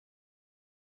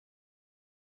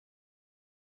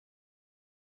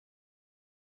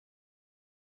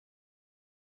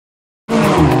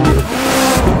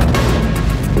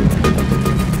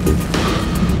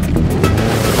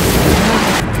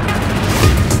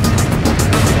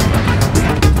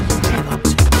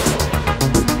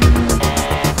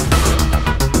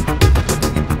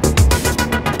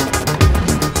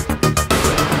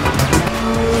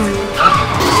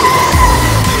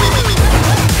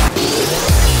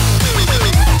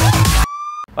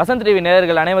Vasanth TV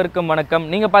நேயர்கள் அனைவருக்கும் வணக்கம்.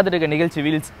 நீங்க பார்த்துட்டு இருக்க நிகழ்ச்சி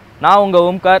வீல்ஸ். நான் உங்க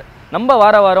ஓம்கார். நம்ம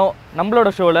வாரம் நம்மளோட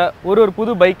ஷோல ஒரு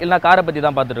புது பைக் இல்லனா காரை பத்தி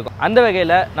தான் பார்த்துட்டு இருக்கோம். அந்த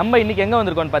வகையில நம்ம இன்னைக்கு எங்க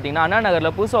வந்திருக்கோம்னு பாத்தீங்கன்னா அண்ணா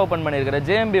நகர்ல புதுசா ஓபன் பண்ணியிருக்கிற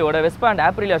JMB ஓட Vespa and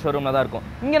Aprilia ஷோரூம்ல தான் இருக்கும்.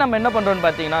 இங்க நம்ம என்ன பண்றோம்னு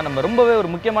பாத்தீங்கன்னா நம்ம ரொம்பவே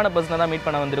ஒரு முக்கியமான பர்சனை தான் மீட்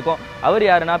பண்ண வந்திருக்கோம். அவர்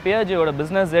யாருன்னா Piaggio ஓட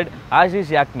பிசினஸ் ஹெட்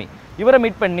ஆஷிஷ் யாக்மி. இவரை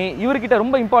மீட் பண்ணி இவர்கிட்ட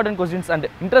ரொம்ப important questions and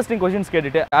interesting questions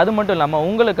கேட்டுட்டு அது மட்டும் இல்லாம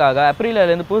உங்களுக்காக Aprilia ல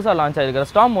இருந்து புதுசா லான்ச் ஆயிருக்கிற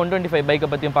Storm 125 பைக்கை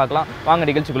பத்தியும் பார்க்கலாம்.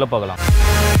 வாங்க நிகழ்ச்சிக்குள்ள போகலாம்.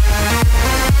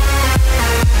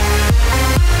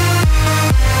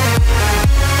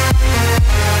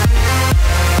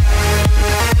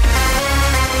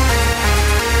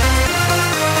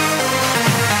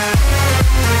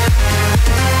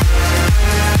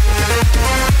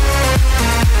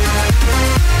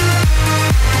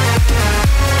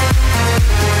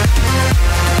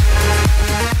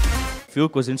 Few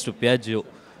questions to Piaggio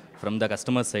from the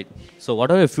customer side. So what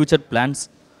are your future plans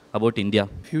about India?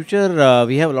 Future,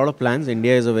 we have a lot of plans.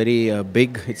 India is a very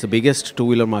it's the biggest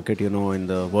two-wheeler market, in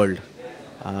the world.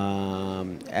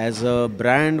 As a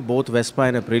brand, both Vespa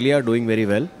and Aprilia are doing very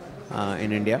well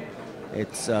in India.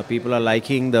 It's people are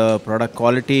liking the product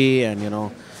quality and,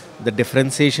 the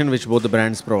differentiation which both the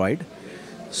brands provide.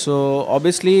 So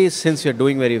obviously, since we are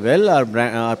doing very well,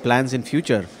 our plans in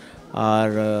future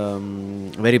are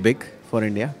very big for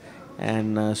India, and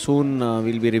soon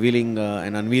we'll be revealing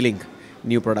and unveiling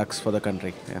new products for the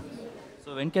country. Yeah. So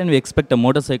when can we expect a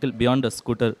motorcycle beyond a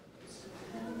scooter?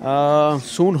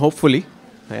 Soon, hopefully.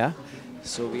 Yeah.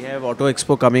 So we have Auto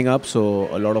Expo coming up, so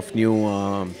a lot of new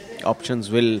options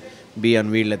will be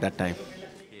unveiled at that time.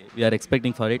 Okay, we are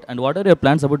expecting for it. And what are your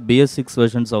plans about BS6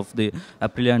 versions of the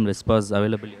Aprilia and Vespas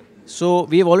available here? So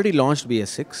we have already launched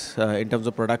BS6 in terms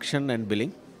of production and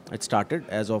billing. It started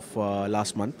as of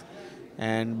last month,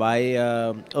 and by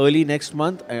early next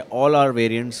month all our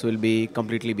variants will be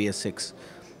completely BS6.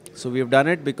 So we have done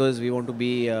it because we want to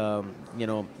be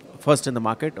first in the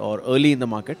market or early in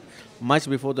the market, much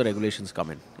before the regulations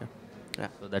come in.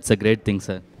 Yeah. So that's a great thing,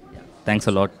 sir. Yeah. Thanks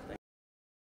a lot.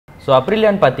 So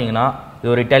Aprilia பாத்தீங்கன்னா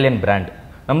இது ஒரு Italian brand.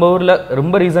 நம்ம ஊர்ல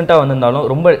ரொம்ப ரீசெண்டா வந்திருந்தாலும்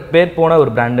ரொம்ப பேர் போன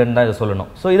ஒரு பிராண்டுன்னு தான் இதை சொல்லணும்.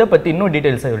 ஸோ இதை பற்றி இன்னும்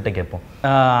டீட்டெயில்ஸாக இவர்கிட்ட கேட்போம்.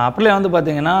 Aprilia வந்து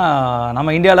பார்த்தீங்கன்னா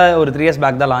நம்ம இந்தியாவில் ஒரு 3 years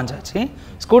பேக் தான் லான்ச் ஆச்சு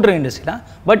ஸ்கூட்டர் இண்டஸ்ட்ரியில்.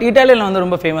 பட் இட்டாலியில் வந்து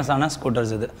ரொம்ப ஃபேமஸான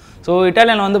ஸ்கூட்டர்ஸ் இது. ஸோ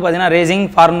இட்டாலியில் வந்து பார்த்தீங்கன்னா ரேசிங்,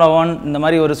 ஃபார்முலா 1 இந்த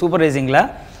மாதிரி ஒரு சூப்பர் ரேசிங்கில்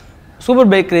சூப்பர்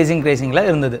பைக் ரேசிங்கில்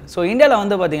இருந்தது. ஸோ இந்தியாவில்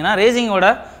வந்து பார்த்தீங்கன்னா ரேசிங்கோட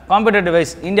காம்படேட்டிவ்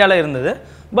வைஸ் இந்தியாவில் இருந்தது.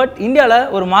 பட் இந்தியாவில்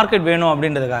ஒரு மார்க்கெட் வேணும்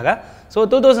அப்படின்றதுக்காக ஸோ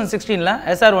 2016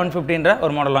 SR150ன்ற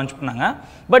ஒரு மாடல் லான்ச் பண்ணாங்க.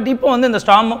 பட் இப்போ வந்து இந்த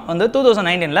ஸ்டார்ம் வந்து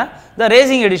 2019 த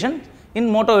ரேசிங் எடிஷன் இன்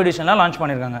மோட்டோ எடிஷனில் லான்ச்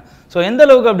பண்ணியிருக்காங்க. ஸோ எந்த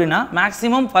அளவுக்கு அப்படின்னா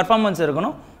மேக்ஸிமம் பர்ஃபார்மன்ஸ்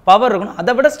இருக்கணும், பவர் இருக்கணும்,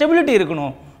 அதை விட ஸ்டெபிலிட்டி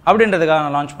இருக்கணும் அப்படின்றதுக்காக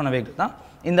லான்ச் பண்ண வெஹிக்கிள் தான்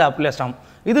இந்த Aprilia ஸ்டார்ம்.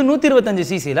 இது 125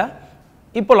 cc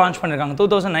இப்போ லான்ச் பண்ணியிருக்காங்க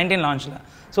 2019 லான்ச்சில்.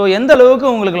 ஸோ எந்த அளவுக்கு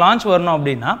உங்களுக்கு லான்ச் வரணும்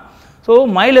அப்படின்னா so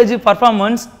mileage,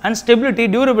 performance and stability,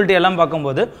 durability எல்லாம்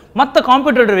பார்க்கும்போது மற்ற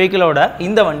காம்படிட்டர் வெஹிக்கிளோட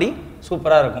இந்த வண்டி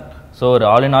சூப்பராக இருக்கும். ஸோ ஒரு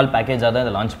ஆல் இன் ஆல் பேக்கேஜாக தான்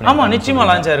இதை லான்ச் பண்ணி. ஆமாம், நிச்சயமாக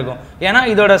லான்ச் ஆயிருக்கும். ஏன்னா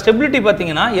இதோட ஸ்டெபிலிட்டி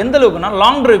பார்த்தீங்கன்னா எந்த அளவுக்குனா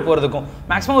லாங் டிரைவ் போகிறதுக்கும்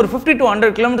மேக்ஸிமம் ஒரு 50 to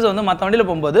 100 kilometers வந்து மற்ற வண்டியில்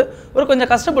போகும்போது ஒரு கொஞ்சம்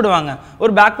கஷ்டப்படுவாங்க,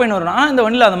 ஒரு பேக் பெயின் வரும். ஆனால் இந்த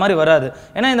வண்டியில் அது மாதிரி வராது.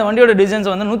 ஏன்னா இந்த வண்டியோட டிசைன்ஸ்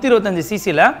வந்து 125 cc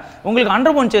உங்களுக்கு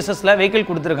அண்டர்போன் சேசஸில் வெஹிக்கிள்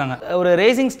கொடுத்துருக்காங்க. ஒரு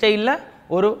ரேசிங் ஸ்டைலில்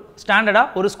ஒரு ஸ்டாண்டர்டாக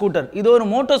ஒரு ஸ்கூட்டர், இது ஒரு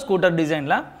மோட்டோ ஸ்கூட்டர்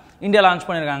டிசைனில் இந்தியா லான்ச்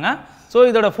பண்ணியிருக்காங்க. ஸோ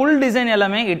இதோட ஃபுல் டிசைன்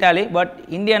எல்லாமே இட்டாலி, பட்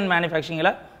இந்தியன்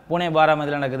மேனுஃபேக்சரிங்கில் புனே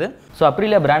பாராமதியில் நடக்குது. ஸோ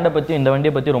Aprilia பிராண்டை பற்றி இந்த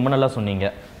வண்டியை பற்றி ரொம்ப நல்லா சொன்னீங்க.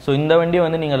 ஸோ இந்த வண்டியை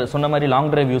வந்து நீங்கள் சொன்ன மாதிரி லாங்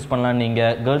டிரைவ் யூஸ் பண்ணலாம்,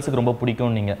 நீங்கள் கேர்ள்ஸுக்கு ரொம்ப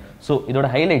பிடிக்கும் நீங்கள். ஸோ இதோட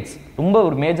ஹைலைட்ஸ், ரொம்ப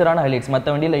ஒரு மேஜரான ஹைலைட்ஸ் மற்ற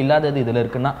வண்டியில் இல்லாதது இதில்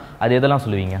இருக்குன்னா அது எதெல்லாம்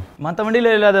சொல்லுவீங்க? மற்ற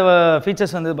வண்டியில் இல்லாத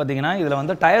ஃபீச்சர்ஸ் வந்து பார்த்தீங்கன்னா இதில்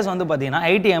வந்து டயர்ஸ் வந்து பார்த்தீங்கன்னா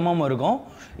 80 mm இருக்கும்.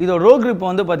 இதோட ரோட் கிரிப்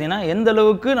வந்து பார்த்தீங்கன்னா எந்த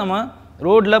அளவுக்கு நம்ம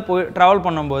ரோட்டில் போய் ட்ராவல்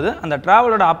பண்ணும்போது அந்த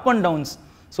ட்ராவலோட அப் அண்ட் டவுன்ஸ்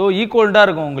ஸோ ஈக்குவல்டாக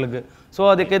இருக்கும் உங்களுக்கு. ஸோ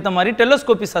அதுக்கேற்ற மாதிரி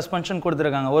டெலஸ்கோபி சஸ்பென்ஷன்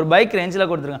கொடுத்துருக்காங்க, ஒரு பைக் ரேஞ்சில்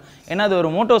கொடுத்துருக்காங்க. ஏன்னா அது ஒரு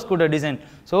மோட்டோ ஸ்கூட்டர் டிசைன்.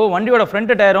 ஸோ வண்டியோட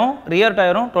ஃப்ரண்ட் டயரும் ரியர்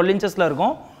டயரும் 12 inches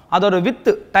இருக்கும். அதோட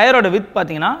டயரோட வித்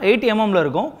பார்த்தீங்கன்னா 80 mm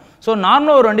இருக்கும். ஸோ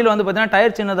நார்மலாக ஒரு வண்டியில் வந்து பார்த்தீங்கன்னா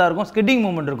டயர் சின்னதாக இருக்கும், ஸ்கிட்டிங்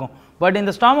மூவ்மெண்ட் இருக்கும். பட்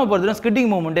இந்த ஸ்டார்மை பொறுத்தவரை ஸ்கிட்டிங்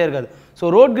மூவ்மெண்ட்டே இருக்காது.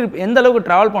 ஸோ ரோட் கிரிப் எந்த அளவுக்கு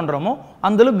ட்ராவல் பண்ணுறோமோ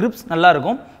அந்தளவுக்கு கிரிப்ஸ்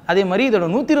நல்லாயிருக்கும். அதே மாதிரி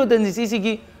இதோட 125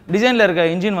 cc டிசைனில்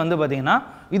இருக்க இன்ஜின் வந்து பார்த்தீங்கன்னா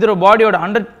இதோட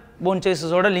பாடியோட போன்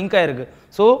சேசஸோட லிங்க் ஆயிருக்கு.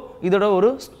 ஸோ இதோட ஒரு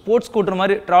ஸ்போர்ட்ஸ் ஸ்கூட்டர்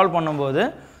மாதிரி ட்ராவல் பண்ணும்போது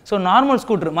ஸோ நார்மல்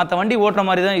ஸ்கூட்டர் மற்ற வண்டி ஓட்டுற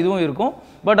மாதிரி தான் இதுவும் இருக்கும்.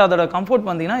 பட் அதோட கம்ஃபர்ட்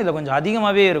பார்த்தீங்கன்னா இதில் கொஞ்சம்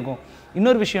அதிகமாகவே இருக்கும்.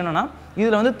 இன்னொரு விஷயம் என்னென்னா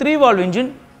இதில் வந்து 3 valve இன்ஜின்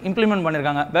இம்ப்ளிமெண்ட்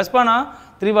பண்ணியிருக்காங்க. வெஸ்பானா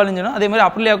 3 valve இன்ஜினும் அதே மாதிரி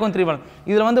Apriliaக்கும் 3 valve.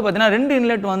 இதில் வந்து பார்த்தீங்கன்னா 2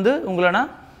 இன்லெட் வந்து உங்களோட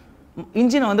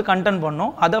இன்ஜினை வந்து கண்டென்ட்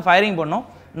பண்ணணும், அதை ஃபயரிங் பண்ணணும்,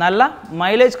 நல்லா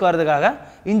மைலேஜ் வரதுக்காக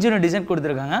இன்ஜினை டிசைன்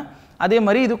கொடுத்துருக்காங்க. அதே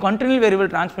மாதிரி இது கண்டினியூ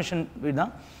வேரியபிள் டிரான்ஸ்மிஷன்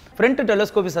தான். ஃப்ரண்ட்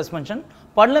டெலஸ்கோபி சஸ்பென்ஷன்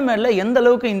பல்லமேல எந்த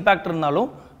அளவுக்கு இம்பாக்ட் இருந்தாலும்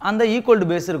அந்த ஈக்குவல் டு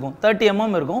பேஸ் இருக்கும் 30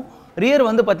 mm இருக்கும். ரியர்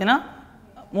வந்து பார்த்தீங்கன்னா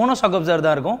மோனோ ஷாக் அப்சர்வர்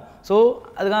தான் இருக்கும். ஸோ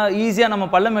அதுக்காக ஈஸியாக நம்ம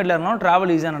பள்ளமேட்டில் இருந்தாலும்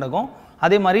ட்ராவல் ஈஸியாக நடக்கும்.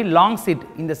 அதே மாதிரி லாங் சீட்,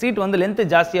 இந்த சீட் வந்து லென்த்து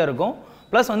ஜாஸ்தியாக இருக்கும்.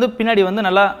 ப்ளஸ் வந்து பின்னாடி வந்து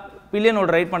நல்லா பில்லியனோட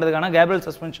ரைட் பண்ணுறதுக்கான கேப்ரியல்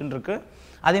சஸ்பென்ஷன் இருக்குது.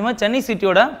 அதே மாதிரி சென்னை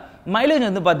சிட்டியோட மைலேஜ்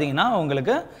வந்து பார்த்தீங்கன்னா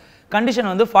உங்களுக்கு கண்டிஷன்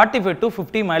வந்து 45 to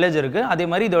 50 மைலேஜ் இருக்குது. அதே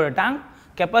மாதிரி இதோட டேங்க்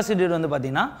கெப்பாசிட்டி வந்து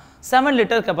பார்த்தீங்கன்னா 7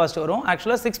 லிட்டர் கெப்பாசிட்டி வரும்.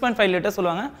 ஆக்சுவலாக 6.5 லிட்டர்ஸ்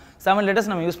சொல்லுவாங்க, 7 லிட்டர்ஸ்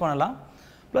நம்ம யூஸ் பண்ணலாம்.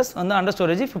 ப்ளஸ் வந்து அண்டர்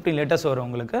ஸ்டோரேஜ் 15 லிட்டர்ஸ் வரும்.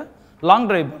 உங்களுக்கு லாங்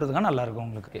டிரைவ் போகிறதுக்காக நல்லாயிருக்கும்.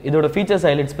 உங்களுக்கு இதோட ஃபீச்சர்ஸ்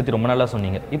ஹைலைட்ஸ் பற்றி ரொம்ப நல்லா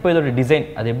சொன்னீங்க. இப்போ இதோட டிசைன்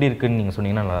அது எப்படி இருக்குன்னு நீங்கள்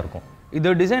சொன்னீங்கன்னா நல்லாயிருக்கும்.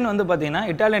 இதோட டிசைன் வந்து பார்த்தீங்கன்னா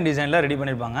இட்டாலியன் டிசைனில் ரெடி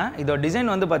பண்ணியிருப்பாங்க. இதோட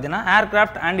டிசைன் வந்து பார்த்தீங்கன்னா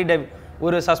ஏர்கிராஃப்ட் ஆன்டி டைவ்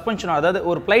ஒரு சஸ்பென்ஷன், அதாவது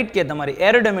ஒரு ஃப்ளைட்க்கு ஏற்ற மாதிரி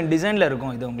ஏரோடைனமிக் டிசைனில்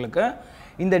இருக்கும். இது உங்களுக்கு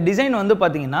இந்த டிசைன் வந்து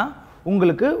பார்த்தீங்கன்னா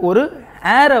உங்களுக்கு ஒரு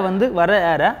ஏரை வந்து வர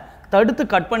ஏரை தடுத்து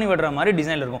கட் பண்ணி விடுற மாதிரி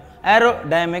டிசைனில் இருக்கும். ஏரோ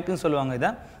டைனமிக்னு சொல்லுவாங்க இதை.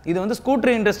 இது வந்து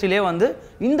ஸ்கூட்டர் இண்டஸ்ட்ரியிலே வந்து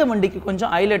இந்த வண்டிக்கு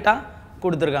கொஞ்சம் ஹைலைட்டாக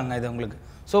கொடுத்துருக்காங்க இது உங்களுக்கு.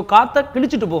 ஸோ காற்றை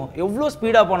கிழிச்சிட்டு போகும், எவ்வளோ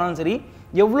ஸ்பீடாக போனாலும் சரி,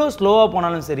 எவ்வளோ ஸ்லோவாக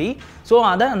போனாலும் சரி. ஸோ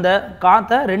அதை அந்த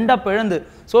காற்றை ரெண்டாக பிழந்து,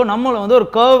 ஸோ நம்மளை வந்து ஒரு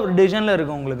கர்வ் டிசைனில்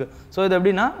இருக்கும் உங்களுக்கு. ஸோ இது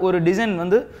எப்படின்னா ஒரு டிசைன்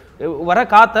வந்து வர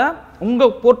காற்றை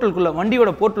உங்கள் போர்ட்டலுக்குள்ளே,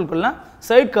 வண்டியோட போர்ட்டலுக்குள்ளே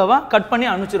சைட் கர்வாக கட் பண்ணி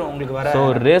அனுப்பிச்சிடும் உங்களுக்கு வர. ஸோ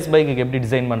ரேஸ் பைக்கு எப்படி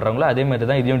டிசைன் பண்ணுறாங்களோ அதே மாதிரி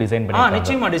தான் இதையும் டிசைன் பண்ணி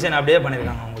நிச்சயமாக டிசைன் அப்படியே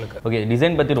பண்ணியிருக்காங்க உங்களுக்கு. ஓகே,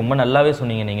 டிசைன் பற்றி ரொம்ப நல்லாவே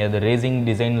சொன்னீங்க நீங்கள். இது ரேசிங்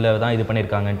டிசைனில் தான் இது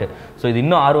பண்ணியிருக்காங்கன்ட்டு. ஸோ இது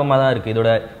இன்னும் ஆர்வமாக தான் இருக்குது.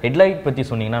 இதோட ஹெட்லைட் பற்றி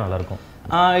சொன்னீங்கன்னா நல்லாயிருக்கும்.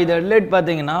 இது ஹெட்லைட்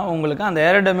பார்த்தீங்கன்னா உங்களுக்கு அந்த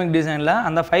ஏரோடைனமிக் டிசைனில்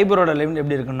அந்த ஃபைபரோட லெவல்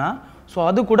எப்படி இருக்குன்னா, ஸோ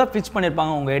அது கூட ஃபிக்ஸ்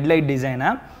பண்ணியிருப்பாங்க உங்கள் ஹெட்லைட் டிசைனை.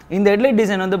 இந்த ஹெட்லைட்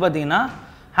டிசைன் வந்து பார்த்தீங்கன்னா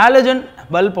halogen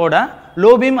பல்போட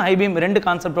low beam high beam 2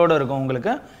 கான்செப்டோடு இருக்கும்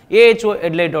உங்களுக்கு. ஏஹெச்ஓ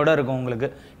ஹெட்லைட்டோட இருக்கும் உங்களுக்கு.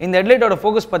 இந்த ஹெட்லைட்டோட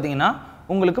ஃபோக்கஸ் பார்த்தீங்கன்னா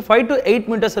உங்களுக்கு 5 to 8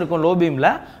 மீட்டர்ஸ் இருக்கும் லோ பீமில்.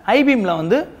 ஹை பீமில்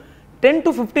வந்து 10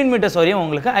 to 15 மீட்டர்ஸ் வரையும்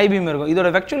உங்களுக்கு ஹை பீம் இருக்கும். இதோட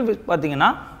வெக்சுவல் பார்த்தீங்கன்னா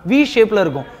வி ஷேப்பில்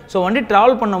இருக்கும். ஸோ வண்டி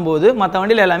ட்ராவல் பண்ணும்போது மற்ற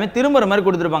வண்டியில் எல்லாமே திரும்புற மாதிரி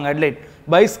கொடுத்துருப்பாங்க ஹெட்லைட்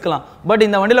பைக்ஸ்க்கெலாம். பட்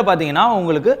இந்த வண்டியில் பார்த்தீங்கன்னா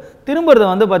உங்களுக்கு திரும்புறது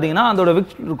வந்து பார்த்தீங்கன்னா அதோட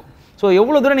விக்சுவல் இருக்கும். ஸோ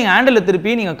எவ்வளோ தூரம் நீங்கள் ஹேண்டில்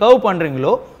திருப்பி நீங்கள் கர்வ்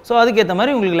பண்ணுறீங்களோ ஸோ அதுக்கேற்ற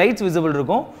மாதிரி உங்களுக்கு லைட்ஸ் விசிபிள்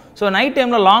இருக்கும். ஸோ நைட்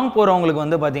டைமில் லாங் போகிறவங்களுக்கு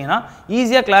வந்து பார்த்தீங்கன்னா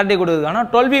ஈஸியாக கிளாரிட்டி கொடுக்குறதுக்கான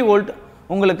 12V வோல்ட்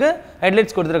உங்களுக்கு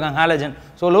ஹெட்லைட்ஸ் கொடுத்துருக்காங்க halogen.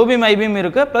 So low beam high beam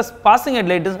இருக்குது, ப்ளஸ் பாசிங்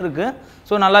ஹெட்லைட்டும் இருக்குது.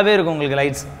 ஸோ நல்லாவே இருக்கும் உங்களுக்கு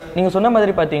லைட்ஸ். நீங்கள் சொன்ன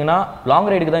மாதிரி பார்த்தீங்கன்னா லாங்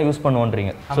ரைடுக்கு தான் யூஸ்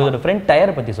பண்ணுவோன்றீங்க. ஸோ இதோட ஃப்ரண்ட்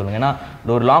டயரை பற்றி சொல்லுங்கள். ஏன்னா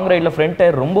ஒரு லாங் ரைடில் ஃப்ரண்ட்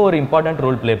டயர் ரொம்ப ஒரு இம்பார்ட்டன்ட்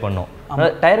ரோல் ப்ளே பண்ணும்.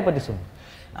 டயரை பற்றி சொல்லுங்கள்.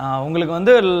 உங்களுக்கு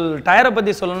வந்து டயரை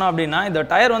பற்றி சொல்லணும் அப்படின்னா, இந்த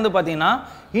டயர் வந்து பார்த்தீங்கன்னா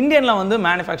இந்தியனில் வந்து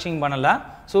மேனுஃபேக்சரிங் பண்ணலை.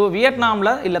 ஸோ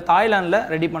வியட்நாமில் இல்லை தாய்லாண்டில்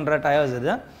ரெடி பண்ணுற டயர்ஸ்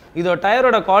இது. இதோட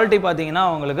டயரோட குவாலிட்டி பார்த்தீங்கன்னா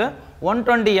உங்களுக்கு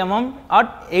 120 mm at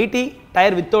 80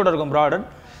 டயர் வித்தோட இருக்கும் ப்ராடட்.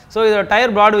 ஸோ இதோட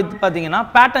டயர் ப்ராட் வித் பார்த்தீங்கன்னா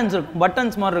பேட்டர்ன்ஸ் இருக்கும்,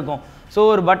 பட்டன்ஸ் மாதிரி இருக்கும். ஸோ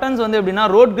ஒரு பட்டன்ஸ் வந்து எப்படின்னா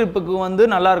ரோட் கிரிப்புக்கு வந்து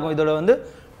நல்லாயிருக்கும். இதோட வந்து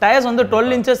டயர்ஸ் வந்து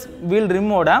 12 inches வீல்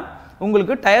ரிம்மோட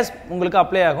உங்களுக்கு டயர்ஸ் உங்களுக்கு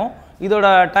அப்ளை ஆகும். இதோட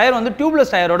டயர் வந்து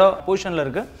டியூப்லெஸ் டயரோட பொசிஷனில்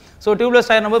இருக்குது. ஸோ டியூப்லெஸ்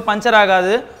டயர் நம்ம பஞ்சர்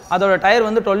ஆகாது. அதோட டயர்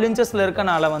வந்து 12 inches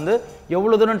இருக்கனால வந்து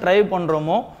எவ்வளோ தூரம் ட்ரைவ்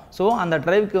பண்ணுறோமோ ஸோ அந்த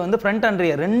ட்ரைவுக்கு வந்து ஃப்ரண்ட் அண்ட்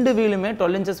ரியர் 2 வீலுமே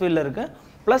 12 inches வீலில் இருக்குது.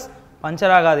 ப்ளஸ்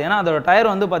பஞ்சர் ஆகாது. ஏன்னா அதோட டயர்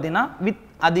வந்து பார்த்தீங்கன்னா வித்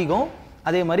அதிகம்.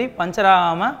 அதே மாதிரி பஞ்சர்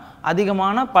ஆகாமல்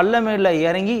அதிகமான பள்ளமேடில்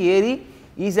இறங்கி ஏறி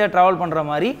ஈஸியாக ட்ராவல் பண்ணுற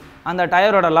மாதிரி அந்த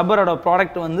டயரோட லப்பரோட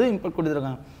ப்ராடக்ட் வந்து இம்போர்ட்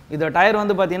கொடுத்துருக்காங்க. இதோட டயர்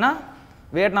வந்து பார்த்தீங்கன்னா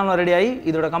வியட்நாமில் ரெடி ஆகி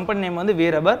இதோட கம்பெனி நேம் வந்து வி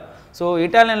ரப்பர். ஸோ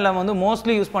இட்டாலியனில் வந்து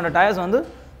மோஸ்ட்லி யூஸ் பண்ணுற டயர்ஸ் வந்து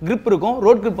grip இருக்கும்.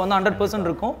 ரோட் grip வந்து 100%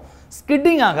 இருக்கும்.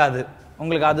 ஸ்கிட்டிங் ஆகாது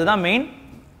உங்களுக்கு, அதுதான் மெயின்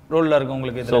ரோலில் இருக்கும்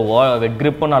உங்களுக்கு. ஸோ வெட்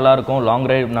கிரிப்பும் நல்லாயிருக்கும், லாங்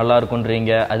ரைட் நல்லா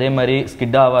இருக்குன்றீங்க. அதே மாதிரி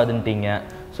ஸ்கிட் ஆகாதுன்ட்டீங்க.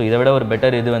 ஸோ இதை விட ஒரு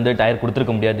பெட்டர் இது வந்து டயர்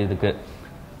கொடுத்துருக்க முடியாது இதுக்கு.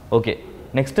 ஓகே,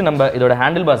 நெக்ஸ்ட்டு நம்ம இதோட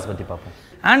ஹேண்டில் பார்ஸ் பற்றி பார்ப்போம்.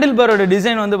 ஹேண்டில் பாரோட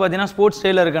டிசைன் வந்து பார்த்தீங்கன்னா ஸ்போர்ட்ஸ்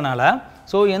ஸ்டைலில் இருக்கனால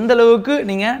ஸோ எந்த அளவுக்கு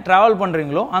நீங்கள் ட்ராவல்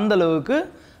பண்ணுறீங்களோ அந்த அளவுக்கு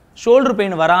ஷோல்டர்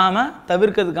பெயின் வராமல்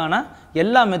தவிர்க்கிறதுக்கான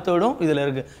எல்லா மெத்தடும் இதில்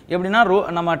இருக்குது. எப்படின்னா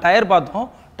நம்ம டயர் பார்த்தோம்,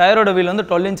 டயரோட வீல் வந்து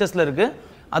 12 inches இருக்குது.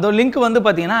 அதோட லிங்க் வந்து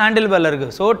பார்த்தீங்கன்னா ஹேண்டில் பாரில்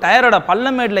இருக்குது. ஸோ டயரோட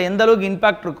பள்ளமேட்டில் எந்த அளவுக்கு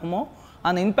இம்பாக்ட் இருக்குமோ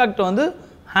அந்த இம்பாக்ட் வந்து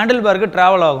ஹேண்டில் பாருக்கு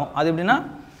ட்ராவல் ஆகும். அது எப்படின்னா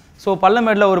ஸோ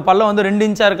பள்ளமேட்டில் ஒரு பள்ளம் வந்து 2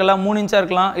 inch இருக்கலாம், 3 inch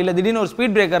இருக்கலாம், இல்லை திடீர்னு ஒரு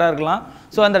ஸ்பீட் பிரேக்கராக இருக்கலாம்.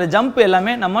 ஸோ அந்த ஜம்ப்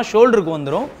எல்லாமே நம்ம ஷோல்டருக்கு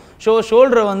வந்துடும். ஸோ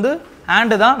ஷோல்டரை வந்து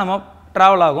ஹேண்டு தான் நம்ம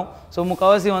ட்ராவல் ஆகும். ஸோ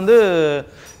முக்கால்வாசி வந்து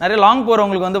நிறைய லாங்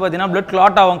போகிறவங்களுக்கு வந்து பார்த்தீங்கன்னா பிளட்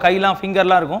கிளாட் ஆகும், கையெல்லாம்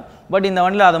ஃபிங்கர்லாம் இருக்கும். பட் இந்த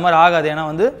வண்டியில் அது மாதிரி ஆகாது. ஏன்னா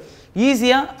வந்து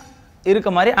ஈஸியாக இருக்க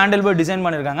மாதிரி ஹேண்டில் பார் டிசைன்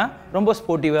பண்ணியிருக்காங்க, ரொம்ப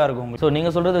ஸ்போர்ட்டிவாக இருக்கும். ஸோ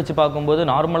நீங்கள் சொல்கிறத வச்சு பார்க்கும்போது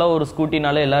நார்மலாக ஒரு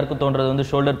ஸ்கூட்டினால எல்லாருக்கும் தோன்றது வந்து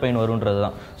ஷோல்டர் பெயின் வருன்றது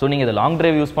தான். ஸோ நீங்கள் இதை லாங்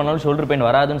டிரைவ் யூஸ் பண்ணாலும் ஷோல்டர் பெயின்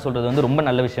வராதுன்னு சொல்கிறது வந்து ரொம்ப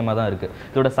நல்ல விஷயமா தான் இருக்குது.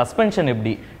 இதோட சஸ்பென்ஷன்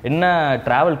எப்படி, என்ன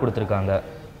ட்ராவல் கொடுத்துருக்காங்க?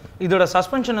 இதோட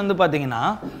சஸ்பென்ஷன் வந்து பார்த்தீங்கன்னா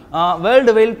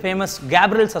world while famous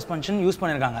Gabriel suspension use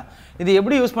பண்ணியிருக்காங்க. இது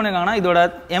எப்படி யூஸ் பண்ணியிருக்காங்கன்னா இதோட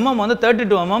எம்எம் வந்து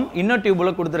 32 mm இன்னர்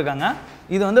டியூபில் கொடுத்துருக்காங்க.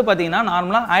 இது வந்து பார்த்தீங்கன்னா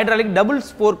நார்மலாக ஹைட்ராலிக் டபுள்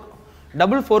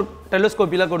ஃபோர்க்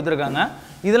டெலஸ்கோப்பியில் கொடுத்துருக்காங்க.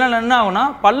 இதெல்லாம் என்ன ஆகுனா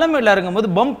பள்ளமேட்டில் இறங்கும்போது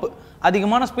பம்ப்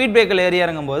அதிகமான ஸ்பீட் பிரேக்கில் ஏறி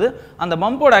இறங்கும்போது அந்த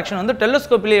பம்போட ஆக்ஷன் வந்து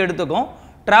டெலஸ்கோப்பிலே எடுத்துக்கும்.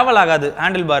 ட்ராவல் ஆகாது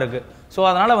ஹேண்டில் பாருக்கு. ஸோ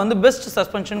அதனால் வந்து பெஸ்ட்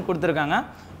சஸ்பென்ஷன் கொடுத்துருக்காங்க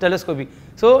டெலஸ்கோபி.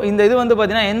 ஸோ இந்த இது வந்து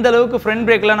பார்த்தீங்கன்னா எந்த அளவுக்கு ஃப்ரண்ட்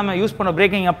பிரேக்கில் நம்ம யூஸ் பண்ண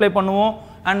பிரேக்கிங் அப்ளை பண்ணுவோம்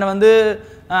அண்ட் வந்து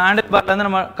ஹேண்டில் பார்லேருந்து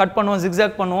நம்ம கட் பண்ணுவோம்,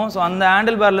 ஜிக்ஸாக் பண்ணுவோம். ஸோ அந்த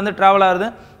ஹேண்டில் பார்லேருந்து ட்ராவல் ஆகுது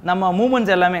நம்ம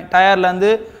மூமெண்ட்ஸ் எல்லாமே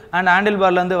டயர்லேருந்து அண்ட் ஹேண்டில்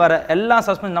பார்லேருந்து வர எல்லா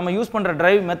சஸ்பென்ஷன் நம்ம யூஸ் பண்ணுற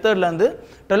டிரைவ் மெத்தட்லேருந்து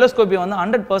டெலஸ்கோப்பியை வந்து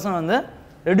 100% வந்து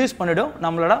ரெடியூஸ் பண்ணிவிடும்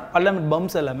நம்மளோட பள்ளம்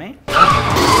பம்ப்ஸ் எல்லாமே.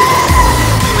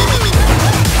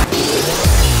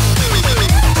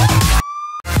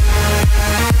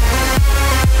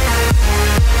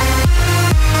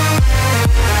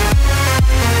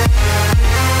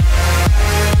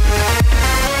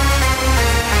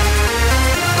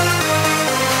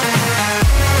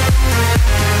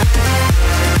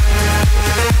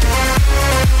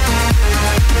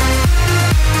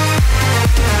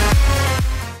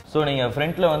 ஸோ நீங்கள்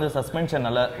ஃப்ரண்ட்டில் வந்து சஸ்பென்ஷன்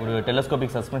நல்ல ஒரு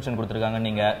டெலஸ்கோபிக் சஸ்பென்ஷன் கொடுத்துருக்காங்க.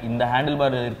 நீங்கள் இந்த ஹேண்டில்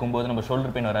பார் இருக்கும்போது நம்ம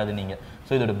ஷோல்டர் பெயின் வராது நீங்கள்.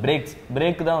 ஸோ இதோட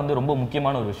பிரேக் தான் வந்து ரொம்ப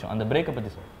முக்கியமான ஒரு விஷயம். அந்த பிரேக்கை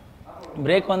பற்றி சொல்லுங்கள்.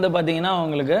 பிரேக் வந்து பார்த்தீங்கன்னா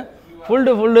உங்களுக்கு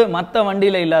ஃபுல்லு மற்ற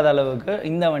வண்டியில் இல்லாத அளவுக்கு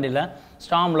இந்த வண்டியில்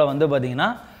ஸ்டாமில் வந்து பார்த்தீங்கன்னா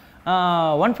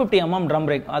 150 mm ட்ரம்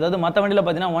பிரேக். அதாவது மற்ற வண்டியில்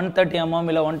பார்த்தீங்கன்னா 130 mm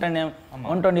இல்லை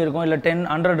 120 இருக்கும், இல்லை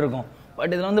 100 இருக்கும்.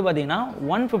 பட் இதில் வந்து பார்த்தீங்கன்னா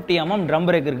 150 mm ட்ரம்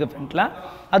பிரேக் இருக்குது ஃப்ரண்ட்டில்.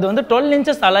 அது வந்து 12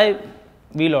 inches அலாய்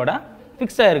வீலோட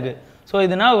ஃபிக்ஸ் ஆகிருக்கு. ஸோ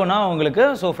இது என்ன ஆகும்னா உங்களுக்கு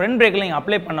ஃப்ரண்ட் பிரேக்கில் நீங்கள்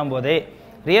அப்ளை பண்ணும்போதே,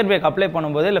 ரியர் பிரேக் அப்ளை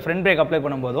பண்ணும்போது இல்லை ஃப்ரண்ட் பிரேக் அப்ளை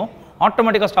பண்ணும்போதும்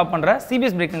ஆட்டோமேட்டிக்காக ஸ்டாப் பண்ணுற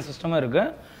சிபிஎஸ் பிரேக்கிங் சிஸ்டமும்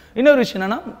இருக்குது. இன்னொரு விஷயம்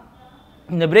என்னென்னா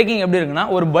இந்த பிரேக்கிங் எப்படி இருக்குன்னா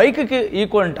ஒரு பைக்குக்கு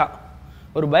ஈக்குவல்ட்டாக,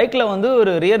 ஒரு பைக்கில் வந்து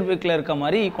ஒரு ரியர் பிரேக்கில் இருக்க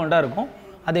மாதிரி ஈக்குவல்ட்டாக இருக்கும்.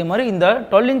 அதே மாதிரி இந்த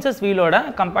 12 inches வீலோட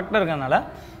கம்பேக்டாக இருக்கனால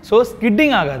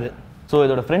ஸ்கிட்டிங் ஆகாது. ஸோ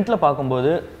இதோட ஃப்ரண்ட்டில் பார்க்கும்போது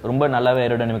ரொம்ப நல்லாவே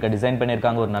ஏரோடைனமிக்காக டிசைன்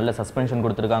பண்ணியிருக்காங்க. ஒரு நல்ல சஸ்பென்ஷன்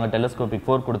கொடுத்துருக்காங்க, டெலஸ்கோபிக்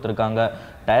ஃபோர்க் கொடுத்துருக்காங்க,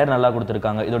 டயர் நல்லா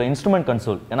கொடுத்துருக்காங்க. இதோட இன்ஸ்ட்ருமெண்ட்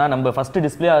கன்சோல், ஏன்னா நம்ம ஃபஸ்ட்டு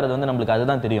டிஸ்பிளே ஆகிறது வந்து நம்மளுக்கு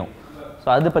அதுதான் தெரியும். ஸோ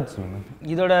அதை பற்றி சொல்லுங்கள்.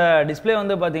 இதோட டிஸ்பிளே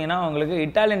வந்து பார்த்தீங்கன்னா உங்களுக்கு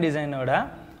இட்டாலியன் டிசைனோட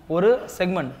ஒரு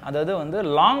செக்மெண்ட். அதாவது வந்து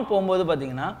லாங் போகும்போது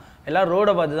பார்த்தீங்கன்னா எல்லாம்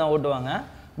ரோடை பார்த்து தான் ஓட்டுவாங்க.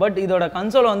 பட் இதோட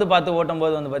கன்சோலை வந்து பார்த்து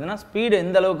ஓட்டும்போது வந்து பார்த்தீங்கன்னா ஸ்பீடு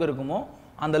எந்த அளவுக்கு இருக்குமோ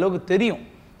அந்த அளவுக்கு தெரியும்.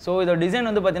 ஸோ இதோட டிசைன்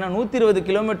வந்து பார்த்தீங்கன்னா 120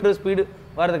 km ஸ்பீடு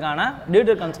வரதுக்கான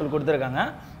டிஜிட்டல் கன்சோல் கொடுத்துருக்காங்க.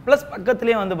 ப்ளஸ்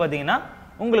பக்கத்துலேயே வந்து பார்த்தீங்கன்னா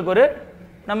உங்களுக்கு ஒரு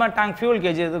நம்ம டேங்க் ஃபியூல்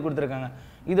கேஜ் இது கொடுத்துருக்காங்க.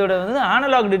 இதோட வந்து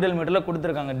அனலாக் டிஜிட்டல் மீட்டரில்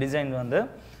கொடுத்துருக்காங்க. டிசைன் வந்து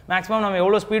மேக்ஸிமம் நம்ம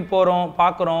எவ்வளோ ஸ்பீட் போகிறோம்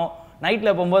பார்க்குறோம்,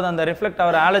 நைட்டில் போகும்போது அந்த ரிஃப்ளெக்ட்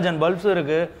ஆகிற ஆலஜன் பல்ப்ஸும்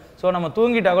இருக்குது. ஸோ நம்ம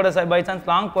தூங்கிட்டால் கூட பை சான்ஸ்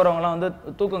லாங் போகிறவங்களாம் வந்து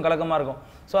தூக்கம் கலக்கமாக இருக்கும்.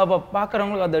 ஸோ அப்போ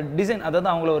பார்க்குறவங்களுக்கு அந்த டிசைன்,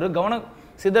 அதாவது அவங்கள ஒரு கவனம்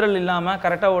சிதறல் இல்லாமல்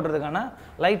கரெக்டாக ஓட்டுறதுக்கான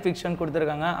லைட் ஃபிக்ஷன்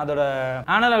கொடுத்துருக்காங்க. அதோட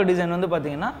அனலாக் டிசைன் வந்து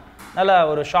பார்த்தீங்கன்னா நல்லா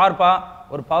ஒரு ஷார்ப்பாக,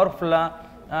 ஒரு பவர்ஃபுல்லாக,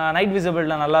 நைட்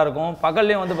விசிபிளில் நல்லாயிருக்கும்.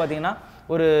 பகல்லையும் வந்து பார்த்தீங்கன்னா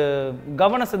ஒரு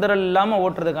கவன சிதறல் இல்லாமல்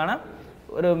ஓட்டுறதுக்கான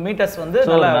ஒரு மீட்டர்ஸ் வந்து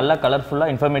நல்லா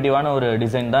கலர்ஃபுல்லாக இன்ஃபர்மேட்டிவான ஒரு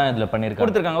டிசைன் தான் இதில்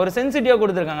கொடுத்துருக்காங்க. ஒரு சென்சிட்டிவாக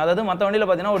கொடுத்துருக்காங்க. அதாவது மற்ற வண்டியில்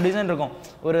பார்த்தீங்கன்னா ஒரு டிசைன் இருக்கும்,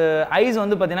 ஒரு ஐஸ்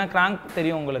வந்து பார்த்தீங்கன்னா கிராங்க்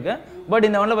தெரியும் உங்களுக்கு. பட்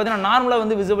இந்த வண்டியில் பார்த்தீங்கன்னா நார்மலாக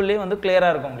வந்து விசிபிளே வந்து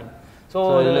கிளியராக இருக்கும் உங்களுக்கு. ஸோ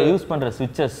இதில் யூஸ் பண்ணுற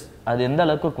சுவிட்சஸ் அது எந்த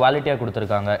அளவுக்கு குவாலிட்டியாக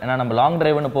கொடுத்துருக்காங்க. ஏன்னா நம்ம லாங்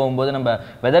டிரைவ்னு போகும்போது நம்ம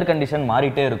வெதர் கண்டிஷன்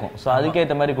மாறிட்டே இருக்கும். ஸோ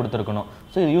அதுக்கேற்ற மாதிரி கொடுத்துருக்கணும்.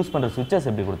 ஸோ இது யூஸ் பண்ணுற சுவிட்சஸ்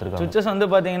எப்படி கொடுத்துருக்காங்க? சுவிட்சஸ் வந்து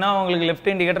பார்த்தீங்கன்னா உங்களுக்கு லெஃப்ட்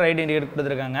இண்டிகேட்டர், ரைட் இண்டிகேட்டர்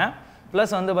கொடுத்துருக்காங்க.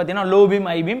 ப்ளஸ் வந்து பார்த்தீங்கன்னா லோ பீம்,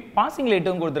 ஐ பீம், பாசிங்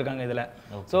லைட்டும் கொடுத்துருக்காங்க இதில்.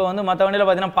 ஸோ வந்து மற்ற வண்டியில்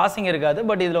பார்த்தீங்கன்னா பாசிங் இருக்காது.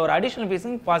 பட் இதில் ஒரு அடிஷனல்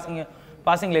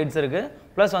பாசிங் லைட்ஸ் இருக்குது.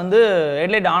 ப்ளஸ் வந்து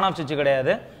ஹெட்லைட் ஆன் ஆஃப் சுவிட்ச்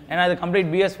கிடையாது. ஏன்னா இது கம்ப்ளீட்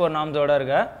BS4 நார்ம்ஸோட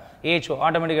இருக்க ஏஹோ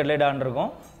ஆட்டோமேட்டிக் ஹெட்லைட் ஆன் இருக்கும்.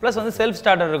 ப்ளஸ் வந்து செல்ஃப்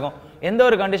ஸ்டார்டர் இருக்கும். எந்த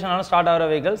ஒரு கண்டிஷனாலும் ஸ்டார்ட் ஆகிற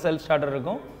வெஹிக்கல் செல்ஃப் ஸ்டார்டர்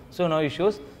இருக்கும். So no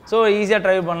issues. ஸோ ஈஸியாக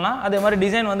ட்ரைவ் பண்ணலாம். அதே மாதிரி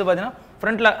டிசைன் வந்து பார்த்தீங்கன்னா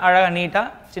ஃப்ரண்ட்டில் அழகாக நீட்டாக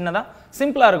சின்னதாக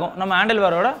சிம்பிளாக இருக்கும். நம்ம ஹேண்டில்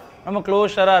பாரோட நம்ம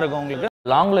க்ளோஷராக இருக்கும். உங்களுக்கு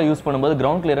லாங்கில் யூஸ் பண்ணும்போது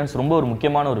கிரவுண்ட் கிளியரன்ஸ் ரொம்ப ஒரு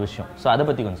முக்கியமான ஒரு விஷயம். ஸோ அதை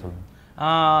பற்றி கொஞ்சம் சொல்லுங்கள்.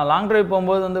 லாங் ட்ரைவ்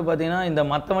போகும்போது வந்து பார்த்தீங்கன்னா இந்த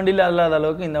மற்ற வண்டியில் இல்லாத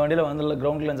அளவுக்கு இந்த வண்டியில் வந்து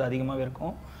கிரவுண்ட் கிளியரன்ஸ் அதிகமாகவே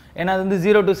இருக்கும். ஏன்னா அது வந்து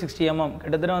 0 to 60 mm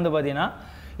கிட்டத்தட்ட வந்து பார்த்தீங்கன்னா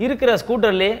இருக்கிற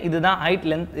ஸ்கூட்டர்லேயே இதுதான் ஹைட்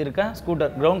லென்த் இருக்க ஸ்கூட்டர்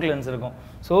கிரவுண்ட் கிளியரன்ஸ் இருக்கும்.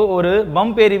 ஸோ ஒரு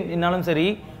பம்ப் ஏறினாலும் சரி,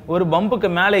 ஒரு பம்புக்கு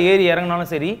மேலே ஏறி இறங்கினாலும்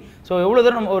சரி, ஸோ எவ்வளோ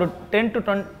தூரம் நம்ம ஒரு 10 to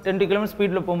 20 km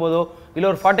ஸ்பீடில் போகும்போதோ இல்லை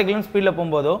ஒரு 40 km ஸ்பீடில்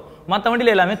போகும்போதோ மற்ற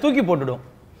வண்டியில் எல்லாமே தூக்கி போட்டுடும்.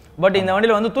 பட் இந்த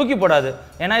வண்டியில் வந்து தூக்கி போடாது.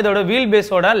 ஏன்னா இதோட வீல்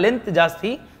பேஸோட லென்த்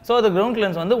ஜாஸ்தி. ஸோ அது கிரவுண்ட்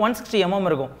கிளியரன்ஸ் வந்து 160 mm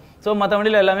இருக்கும். ஸோ மற்ற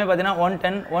வண்டியில் எல்லாமே பார்த்தீங்கன்னா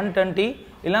 110, 120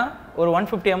 இல்லை ஒரு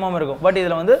 150 mm இருக்கும். பட்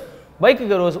இதில் வந்து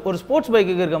பைக்குக்கு ஒரு ஸ்போர்ட்ஸ்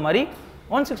பைக்குக்கு இருக்க மாதிரி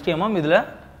 160 mm இதில்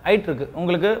ஹைட் இருக்குது.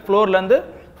 உங்களுக்கு ஃப்ளோர்லேருந்து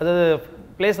அதாவது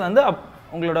பிளேஸ்லேருந்து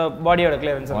உங்களோட பாடியோட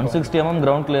கிளியரன்ஸ் 160 mm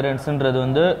கிரவுண்ட் கிளியரன்ஸ்ன்றது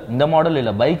வந்து இந்த மாடல்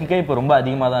இல்லை, பைக்குக்கே இப்போ ரொம்ப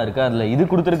அதிகமாக தான் இருக்குது. அதில் இது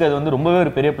கொடுத்துருக்கிறது வந்து ரொம்பவே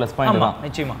ஒரு பெரிய ப்ளஸ் பாயிண்ட் தான்.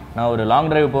 நிச்சயமா நான் ஒரு லாங்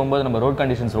டிரைவ் போகும்போது நம்ம ரோட்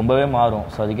கண்டிஷன்ஸ் ரொம்பவே மாறும்.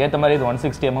 ஸோ அதுக்கேற்ற மாதிரி இது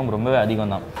 160 mm ரொம்பவே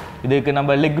அதிகம் தான். இதுக்கு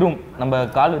நம்ம லெக் ரூம், நம்ம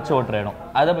கால் வச்சு ஓட்டுற இடம்,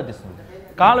 அதை பற்றி சொல்லுங்கள்.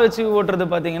 கால் வச்சு ஓட்டுறது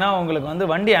பார்த்தீங்கன்னா உங்களுக்கு வந்து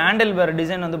வண்டி ஹேண்டில் பார்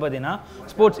டிசைன் வந்து பார்த்தீங்கன்னா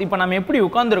ஸ்போர்ட்ஸ். இப்போ நம்ம எப்படி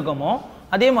உட்காந்துருக்கோமோ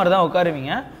அதே மாதிரி தான்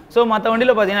உட்காருவீங்க. ஸோ மற்ற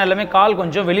வண்டியில் பார்த்தீங்கன்னா எல்லாமே கால்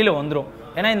கொஞ்சம் வெளியில் வந்துடும்.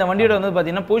 ஏன்னா இந்த வண்டியோட வந்து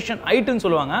பார்த்தீங்கன்னா பொசிஷன் ஹைட்டுன்னு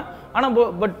சொல்லுவாங்க. ஆனால்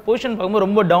பட் பொசிஷன் பார்க்கும்போது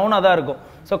ரொம்ப டவுனாக தான் இருக்கும்.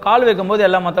 ஸோ கால் வைக்கும்போது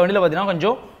எல்லா மற்ற வண்டியில் பார்த்தீங்கன்னா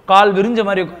கொஞ்சம் கால் விரிஞ்ச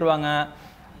மாதிரி உட்காருவாங்க.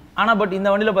 ஆனால் பட் இந்த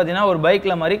வண்டியில் பார்த்தீங்கன்னா ஒரு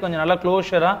பைக்கில் மாதிரி கொஞ்சம் நல்லா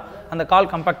க்ளோஷராக அந்த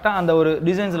கால் கம்பேக்டாக அந்த ஒரு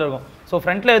டிசைன்ஸில் இருக்கும். ஸோ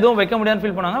ஃப்ரண்ட்டில் எதுவும் வைக்க முடியாதுன்னு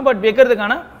ஃபீல் பண்ணுவாங்க, பட்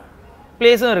வைக்கிறதுக்கான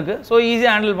பிளேஸும் இருக்குது. ஸோ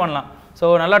ஈஸியாக ஹேண்டில் பண்ணலாம். ஸோ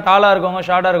நல்லா டாலாக இருக்கவங்க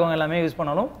ஷார்ட்டாக இருக்கவங்க எல்லாமே யூஸ்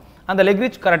பண்ணாலும் அந்த லெக்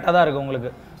ரீச் கரெக்டாக தான் இருக்கும் உங்களுக்கு.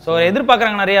 ஸோ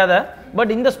எதிர்பார்க்குறாங்க நிறையா அதை,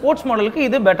 பட் இந்த ஸ்போர்ட்ஸ் மாடலுக்கு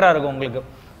இது பெட்டராக இருக்கும் உங்களுக்கு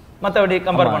மற்றபடி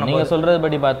கம்பேர் பண்ண. நீங்கள் சொல்கிறது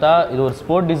படி பார்த்தா இது ஒரு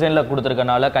ஸ்போர்ட் டிசைனில்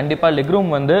கொடுத்துருக்கனால கண்டிப்பாக லெக் ரூம்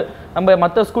வந்து நம்ம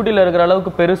மற்ற ஸ்கூட்டியில் இருக்கிற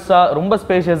அளவுக்கு பெருசாக ரொம்ப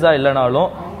ஸ்பேஷியஸாக இல்லைனாலும்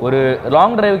ஒரு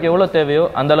லாங் டிரைவுக்கு எவ்வளோ தேவையோ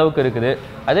அந்த அளவுக்கு இருக்குது.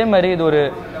 அதே மாதிரி இது ஒரு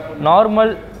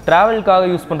நார்மல் ட்ராவலுக்காக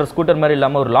யூஸ் பண்ணுற ஸ்கூட்டர் மாதிரி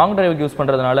இல்லாமல் ஒரு லாங் டிரைவுக்கு யூஸ்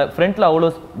பண்ணுறதுனால ஃப்ரண்ட்டில் அவ்வளோ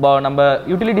நம்ம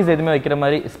யூட்டிலிட்டிஸ் எதுவுமே வைக்கிற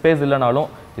மாதிரி ஸ்பேஸ் இல்லைனாலும்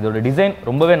இதோட டிசைன்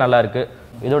ரொம்பவே நல்லாயிருக்கு.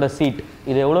 இதோட சீட்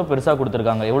இது எவ்வளோ பெருசாக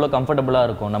கொடுத்துருக்காங்க, எவ்வளோ கம்ஃபர்டபுளாக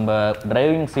இருக்கும். நம்ம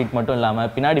டிரைவிங் சீட் மட்டும் இல்லாமல்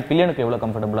பின்னாடி பில்லியனுக்கு எவ்வளோ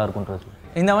கம்ஃபர்டபுளாக இருக்கும்ன்றது.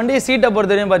 இந்த வண்டி சீட்டை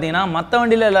பொறுத்தவரையும் பார்த்தீங்கன்னா மற்ற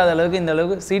வண்டியில் இல்லாத அளவுக்கு இந்த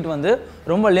அளவுக்கு சீட் வந்து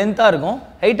ரொம்ப லென்த்தாக இருக்கும்.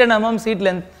 8 mm சீட்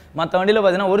லென்த். மற்ற வண்டியில்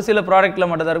பார்த்தீங்கன்னா ஒரு சில ப்ராடக்ட்டில்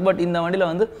மட்டும் தான் இருக்கும், பட் இந்த வண்டியில்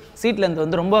வந்து சீட் லென்த்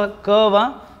வந்து ரொம்ப கர்வாக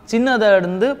சின்னதாக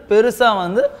இருந்து பெருசாக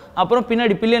வந்து அப்புறம்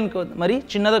பின்னாடி பில்லியனுக்கு மாதிரி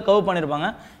சின்னதாக கர்வ் பண்ணியிருப்பாங்க.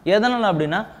 எதனால்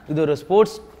அப்படின்னா இது ஒரு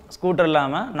ஸ்போர்ட்ஸ் ஸ்கூட்டர்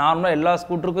இல்லாமல் நார்மலாக எல்லா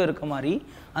ஸ்கூட்டருக்கும் இருக்க மாதிரி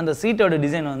அந்த சீட்டோட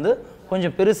டிசைன் வந்து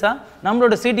கொஞ்சம் பெருசாக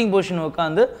நம்மளோட சீட்டிங் பொசிஷன்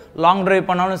உட்காந்து லாங் ட்ரைவ்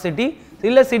பண்ணாலும் சரி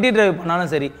இல்லை சிட்டி ட்ரைவ் பண்ணாலும்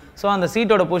சரி, ஸோ அந்த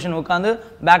சீட்டோட பொசிஷன் உட்காந்து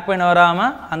பேக் பெயின்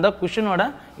வராமல் அந்த குஷனோட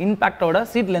இம்பேக்டோட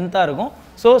சீட் லென்த்தாக இருக்கும்.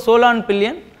 So Solan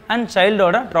billion and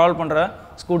சைல்டோட travel பண்ணுற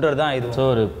ஸ்கூட்டர் தான் இது. ஸோ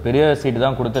ஒரு பெரிய சீட்டு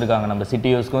தான் கொடுத்துருக்காங்க. நம்ம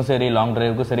சிட்டி யூஸ்க்கும் சரி லாங்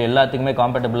டிரைவுக்கும் சரி எல்லாத்துக்குமே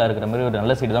கம்ஃபர்டபுளாக இருக்கிற மாதிரி ஒரு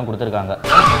நல்ல சீட்டு தான் கொடுத்துருக்காங்க.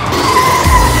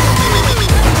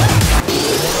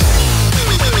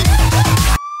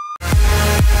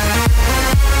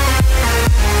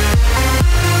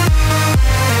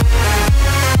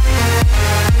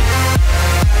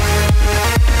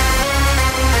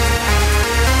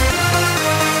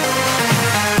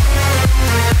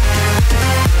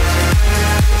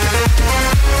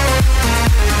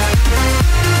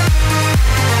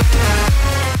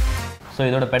 ஸோ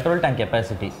இதோட பெட்ரோல் டேங்க்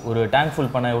கெப்பாசிட்டி ஒரு டேங்க் ஃபுல்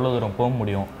பண்ண எவ்வளோ தூரம் போக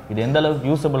முடியும், இது எந்த அளவுக்கு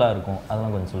யூஸபுளாக இருக்கும்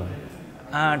அதெல்லாம் கொஞ்சம் சொல்லுங்கள்.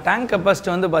 டேங்க் கெப்பாசிட்டி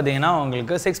வந்து பார்த்தீங்கன்னா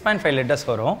உங்களுக்கு 6.5 liters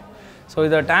வரும். ஸோ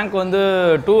இதோட டேங்க் வந்து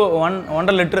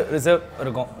 1.5 liter ரிசர்வ்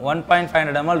இருக்கும்.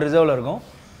 1.500 ml ரிசர்வில் இருக்கும்.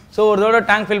 ஸோ ஒரு தடவை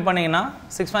டேங்க் ஃபில் பண்ணிங்கன்னா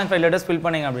 6.5 liters ஃபில்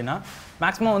பண்ணிங்க அப்படின்னா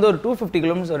மேக்ஸிமம் வந்து ஒரு 250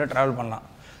 kilometers வரை ட்ராவல் பண்ணலாம்.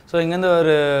 ஸோ இங்கேருந்து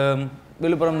ஒரு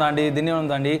விழுப்புரம் தாண்டி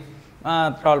திண்டிவனம் தாண்டி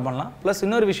ட்ராவல் பண்ணலாம். ப்ளஸ்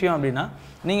இன்னொரு விஷயம் அப்படின்னா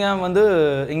நீங்கள் வந்து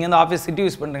இங்கேருந்து office city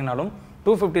use பண்ணுறீங்கனாலும்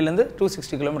 250 to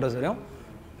 260 kilometers வரையும்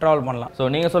ட்ராவல் பண்ணலாம். ஸோ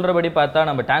நீங்கள் சொல்கிறபடி பார்த்தா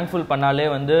நம்ம டேங்க் ஃபுல் பண்ணாலே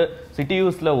வந்து சிட்டி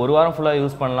யூஸில் ஒரு வாரம் ஃபுல்லாக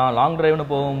யூஸ் பண்ணலாம். லாங் டிரைவ்னு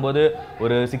போகும்போது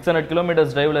ஒரு 600 kilometers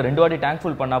டிரைவில் 2 வாட்டி டேங்க்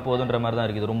ஃபுல் பண்ணால் போதுன்ற மாதிரி தான்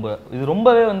இருக்குது. இது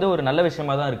ரொம்பவே வந்து ஒரு நல்ல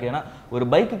விஷயமா தான் இருக்குது. ஏன்னா ஒரு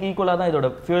பைக்குக்கு ஈக்குவலாக தான் இதோட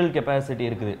ஃபியூல் கெப்பாசிட்டி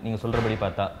இருக்குது நீங்கள் சொல்கிறபடி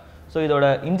பார்த்தா. ஸோ இதோட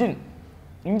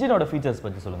இன்ஜினோட ஃபீச்சர்ஸ்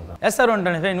பற்றி சொல்லுங்கள் சார்.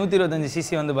 SR125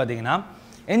 125cc வந்து பார்த்தீங்கன்னா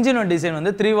என்ஜினோட டிசைன்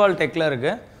வந்து 3-valve டெக்கில்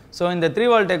இருக்குது. ஸோ இந்த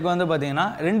 3-valve டெக் வந்து பார்த்தீங்கன்னா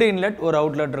 2 இன்லெட் ஒரு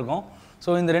அவுட்லெட் இருக்கும்.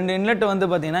 ஸோ இந்த 2 இன்லெட் வந்து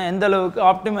பார்த்தீங்கன்னா எந்த அளவுக்கு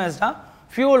ஆப்டிமைஸ்டாக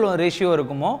ஃபியூல் ரேஷியோ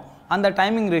இருக்குமோ அந்த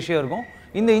டைமிங் ரேஷியோ இருக்கும்.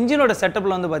 இந்த இன்ஜினோட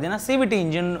செட்டப்பில் வந்து பார்த்தீங்கன்னா CVT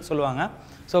இன்ஜின் சொல்லுவாங்க.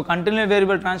 ஸோ கண்டினியூ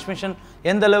வேரியபிள் டிரான்ஸ்மிஷன்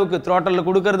எந்த அளவுக்கு த்ராட்டலில்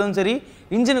கொடுக்கறதும் சரி,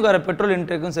 இன்ஜினுக்கு வர பெட்ரோல்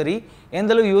இன்டேக்கும் சரி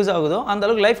எந்த அளவுக்கு யூஸ் ஆகுதோ அந்த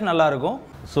அளவுக்கு லைஃப் நல்லாயிருக்கும்.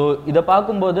 ஸோ இதை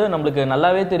பார்க்கும்போது நம்மளுக்கு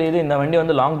நல்லாவே தெரியுது இந்த வண்டி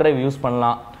வந்து லாங் டிரைவ் யூஸ்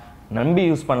பண்ணலாம், நம்பி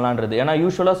யூஸ் பண்ணலான்றது. ஏன்னா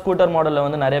யூஸ்வலாக ஸ்கூட்டர் மாடலில்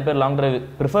வந்து நிறைய பேர் லாங் டிரைவ்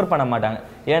ப்ரிஃபர் பண்ண மாட்டாங்க.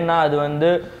 ஏன்னா அது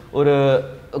வந்து ஒரு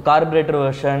கார்பரேட்டர்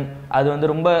வெர்ஷன், அது வந்து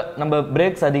ரொம்ப நம்ம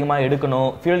பிரேக்ஸ் அதிகமாக எடுக்கணும்,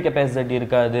 ஃபியூல் கெப்பாசிட்டி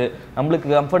இருக்காது, நம்மளுக்கு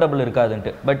கம்ஃபர்டபுள்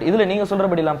இருக்காதுன்ட்டு. பட் இதில் நீங்கள்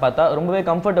சொல்கிறபடிலாம் பார்த்தா ரொம்பவே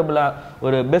கம்ஃபர்டபுளாக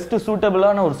ஒரு பெஸ்ட்டு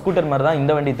சூட்டபுளான ஒரு ஸ்கூட்டர் மாதிரி தான்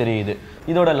இந்த வண்டி தெரியுது.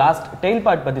 இதோட லாஸ்ட் டெயில்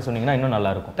பார்ட் பற்றி சொன்னீங்கன்னா இன்னும்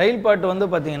நல்லாயிருக்கும். டெயில் பார்ட் வந்து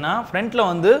பார்த்தீங்கன்னா ஃப்ரண்ட்டில்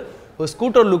வந்து ஒரு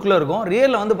ஸ்கூட்டர் லுக்கில் இருக்கும்,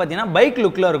 ரியரில் வந்து பார்த்தீங்கன்னா பைக்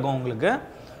லுக்கில் இருக்கும் உங்களுக்கு.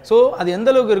 ஸோ அது எந்த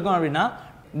அளவுக்கு இருக்கும் அப்படின்னா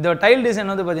இந்த டைல்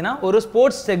டிசைன் வந்து பார்த்தீங்கன்னா ஒரு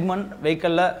ஸ்போர்ட்ஸ் செக்மெண்ட்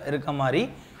வெஹிக்கிளில் இருக்க மாதிரி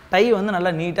டை வந்து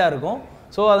நல்லா நீட்டாக இருக்கும்.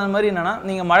 ஸோ அதன் மாதிரி என்னென்னா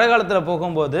நீங்கள் மழை காலத்தில்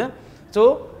போகும்போது ஸோ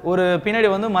ஒரு பின்னாடி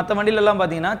வந்து மற்ற வண்டியிலலாம்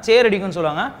பார்த்தீங்கன்னா சேர் அடிக்கும்னு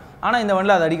சொல்லுவாங்க, ஆனால் இந்த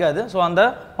வண்டியில் அது அடிக்காது. ஸோ அந்த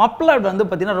மப்ளாட் வந்து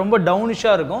பார்த்தீங்கன்னா ரொம்ப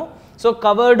டவுனிஷாக இருக்கும். ஸோ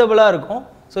கவர்டபுளாக இருக்கும்.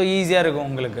 ஸோ ஈஸியாக இருக்கும்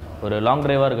உங்களுக்கு. ஒரு லாங்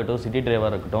டிரைவாக இருக்கட்டும், சிட்டி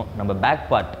டிரைவாக இருக்கட்டும், நம்ம பேக்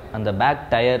பார்ட் அந்த பேக்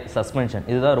டயர் சஸ்பென்ஷன்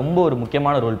இதுதான் ரொம்ப ஒரு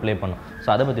முக்கியமான ரோல் ப்ளே பண்ணும். ஸோ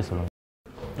அதை பற்றி சொல்லுங்கள்.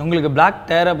 உங்களுக்கு பிளாக்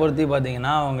டயரை பொறுத்து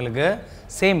பார்த்தீங்கன்னா உங்களுக்கு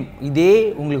சேம் இதே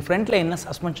உங்களுக்கு ஃப்ரண்ட்டில் என்ன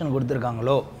சஸ்பென்ஷன்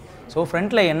கொடுத்துருக்காங்களோ, ஸோ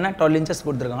ஃப்ரண்ட்டில் என்ன 12 inches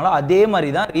கொடுத்துருக்காங்களோ அதே மாதிரி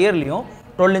தான் ரியர்லேயும்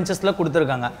 12 inches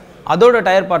கொடுத்துருக்காங்க. அதோட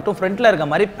டயர் பார்ட்டும் ஃப்ரண்ட்டில் இருக்க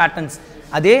மாதிரி பேட்டர்ன்ஸ்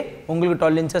அதே உங்களுக்கு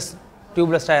 12 inches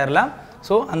டியூப்லெஸ் டயரில்.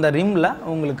 ஸோ அந்த ரிம்மில்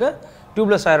உங்களுக்கு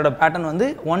டியூப்லெஸ் டயரோட பேட்டர்ன் வந்து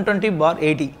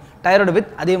 120/80 டயரோட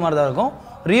வித் அதே மாதிரி தான் இருக்கும்.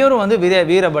 ரியரும் வந்து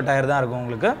வீரப டயர் தான் இருக்கும்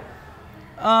உங்களுக்கு.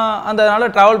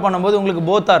 அதனால் ட்ராவல் பண்ணும்போது உங்களுக்கு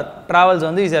போத் ஆர் ட்ராவல்ஸ்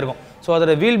வந்து ஈஸியாக இருக்கும். ஸோ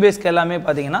அதோட வீல் பேஸ்க்கு எல்லாமே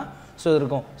பார்த்தீங்கன்னா ஸோ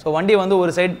இருக்கும். ஸோ வண்டி வந்து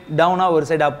ஒரு சைடு டவுனாக ஒரு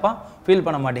சைடு அப்பாக ஃபீல்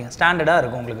பண்ண மாட்டீங்க, ஸ்டாண்டர்டாக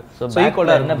இருக்கும் உங்களுக்கு. ஸோ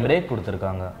ஈக்குவலாக என்ன பிரேக்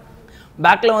கொடுத்துருக்காங்க.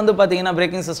 பேக்கில் வந்து பார்த்தீங்கன்னா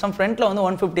பிரேக்கிங் சிஸ்டம், ஃப்ரண்ட்டில் வந்து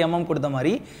 150 mm கொடுத்த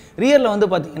மாதிரி, ரியரில் வந்து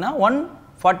பார்த்தீங்கன்னா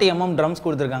 140 mm ட்ரம்ஸ்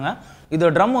கொடுத்துருக்காங்க.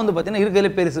 இதோட ட்ரம் வந்து பார்த்தீங்கன்னா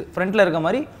இருக்கிறதுல பெருசு, ஃப்ரண்ட்டில் இருக்க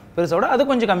மாதிரி பெருசோட அது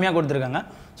கொஞ்சம் கம்மியாக கொடுத்துருக்காங்க.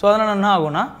 ஸோ அதனால் என்ன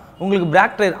ஆகும்னா உங்களுக்கு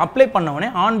break tyre apply பண்ணவொடனே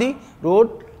on the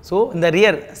road. So இந்த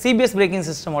rear CBS braking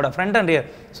சிஸ்டமோட front and rear,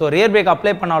 so rear break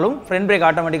apply பண்ணாலும் ஃப்ரண்ட் பிரேக்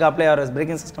ஆட்டோமேட்டிக்காக அப்ளை ஆகிற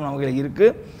பிரேக்கிங் சிஸ்டம் நமக்கு இருக்குது.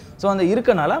 ஸோ அந்த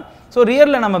இருக்கனால ஸோ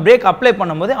ரியரில் நம்ம பிரேக் அப்ளை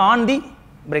பண்ணும்போது ஆன் தி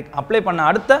பிரேக் அப்ளை பண்ண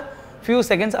அடுத்த ஃபியூ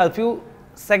செகண்ட்ஸ், அது ஃபியூ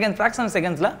செகண்ட் ஃப்ராக்ஷன்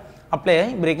செகண்ட்ஸில் அப்ளை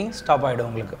ஆகி பிரேக்கிங் ஸ்டாப் ஆகிடும்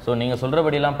உங்களுக்கு. ஸோ நீங்கள்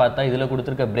சொல்கிறபடிலாம் பார்த்தா இதில்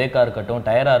கொடுத்துருக்க பிரேக்காக இருக்கட்டும்,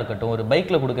 டயராக இருக்கட்டும், ஒரு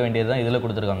பைக்கில் கொடுக்க வேண்டியது தான் இதில்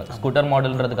கொடுத்துருக்காங்க. ஸ்கூட்டர்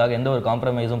மாடல்ன்றதுக்காக எந்த ஒரு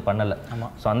காம்ப்ரமைஸும் பண்ணலை.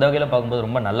 ஆமாம். ஸோ அந்த வகையில் பார்க்கும்போது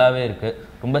ரொம்ப நல்லாவே இருக்குது,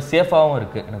 ரொம்ப சேஃபாகவும்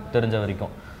இருக்குது எனக்கு தெரிஞ்ச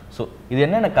வரைக்கும். ஸோ இது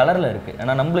என்னென்ன கலரில் இருக்குது,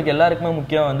 ஏன்னா நம்மளுக்கு எல்லாருக்குமே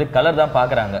முக்கியம் வந்து கலர் தான்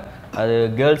பார்க்குறாங்க. அது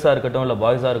கேர்ள்ஸாக இருக்கட்டும் இல்லை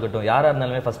பாய்ஸாக இருக்கட்டும், யாராக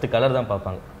இருந்தாலுமே ஃபஸ்ட்டு கலர் தான்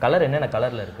பார்ப்பாங்க. கலர் என்னென்ன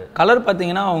கலரில் இருக்குது? கலர்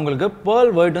பார்த்தீங்கன்னா உங்களுக்கு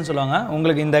பேர்ல் ஒயிட்னு சொல்லுவாங்க,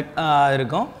 உங்களுக்கு இந்த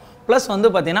இருக்கும். ப்ளஸ் வந்து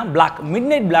பார்த்தீங்கன்னா பிளாக், மிட்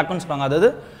நைட் பிளாக்னு சொல்லுவாங்க. அதாவது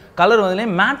கலர் வந்து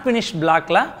மேட் ஃபினிஷ்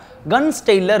பிளாக்ல கன்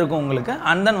ஸ்டைலில் இருக்கும் உங்களுக்கு.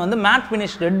 அண்ட் தென் வந்து மேட்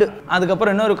ஃபினிஷ் ரெட்டு,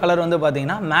 அதுக்கப்புறம் இன்னொரு கலர் வந்து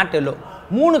பார்த்தீங்கன்னா மேட் எல்லோ.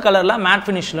 3 கலரில் மேட்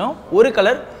ஃபினிஷ்லும் ஒரு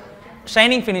கலர்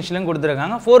ஷைனிங் ஃபினிஷ்லையும்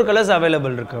கொடுத்துருக்காங்க. 4 கலர்ஸ்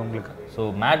அவைலபிள் இருக்குது உங்களுக்கு. ஸோ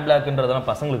மேட் பிளாக்ன்றதெல்லாம்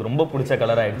பசங்களுக்கு ரொம்ப பிடிச்ச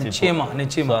கலர் ஆகிடுச்சு.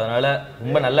 நிச்சயமாக அதனால்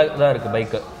ரொம்ப நல்லதாக இருக்குது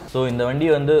பைக்கு. ஸோ இந்த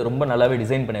வண்டியை வந்து ரொம்ப நல்லாவே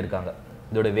டிசைன் பண்ணியிருக்காங்க.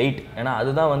 இதோட வெயிட், ஏன்னா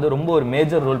அதுதான் வந்து ரொம்ப ஒரு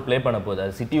மேஜர் ரோல் ப்ளே பண்ண போகுது.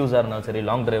 அது சிட்டி யூஸாக இருந்தாலும் சரி,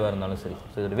 லாங் டிரைவாக இருந்தாலும் சரி.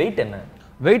 ஸோ இதோட வெயிட் என்ன?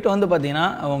 வெயிட் வந்து பார்த்தீங்கன்னா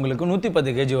உங்களுக்கு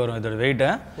 110 kg வரும் இதோட வெயிட்டு.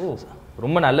 ஓ,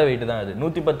 ரொம்ப நல்ல வெயிட் தான் அது.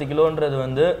 110 கிலோன்றது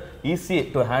வந்து ஈஸி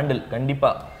டு ஹேண்டில்.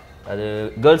 கண்டிப்பாக அது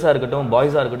கேர்ள்ஸாக இருக்கட்டும்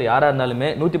பாய்ஸாக இருக்கட்டும் யாராக இருந்தாலுமே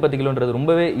 110 கிலோன்றது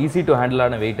ரொம்பவே ஈஸி டு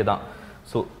ஹேண்டிலான வெயிட் தான்.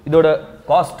 ஸோ இதோட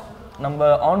காஸ்ட், நம்ம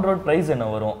ஆன் ரோட் ப்ரைஸ் என்ன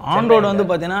வரும்? ஆன் ரோடு வந்து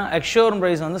பார்த்தீங்கன்னா எக்ஸ்ஷோரூம்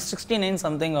ப்ரைஸ் வந்து 69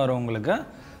 சம்திங் வரும் உங்களுக்கு.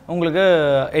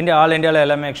 ஆல் இண்டியாவில்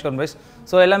எல்லாமே எக்ஸ்ஷோரூம் ப்ரைஸ்.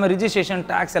 ஸோ எல்லாமே ரிஜிஸ்ட்ரேஷன்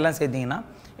டேக்ஸ் எல்லாம் சேர்த்திங்கன்னா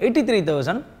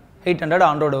 83,800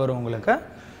 ஆன் ரோடு வரும் உங்களுக்கு.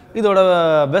 இதோட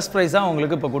பெஸ்ட் ப்ரைஸாக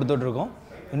உங்களுக்கு இப்போ கொடுத்துட்ருக்கோம்.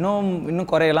 இன்னும்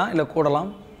குறையலாம் இல்லை கூடலாம்,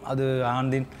 அது ஆன்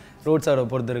தி ரோட் சர்வை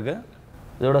பொறுத்து இருக்குது.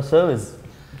 இதோட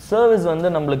சர்வீஸ் வந்து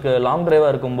நம்மளுக்கு லாங்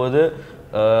டிரைவாக இருக்கும்போது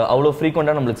அவ்வளோ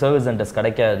ஃப்ரீக்வெண்ட்டாக நம்மளுக்கு சர்வீஸ் சென்டர்ஸ்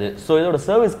கிடைக்காது. ஸோ இதோட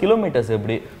சர்வீஸ் கிலோமீட்டர்ஸ்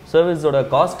எப்படி, சர்வீஸோட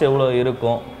காஸ்ட் எவ்வளோ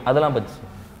இருக்கும், அதெல்லாம் பற்றி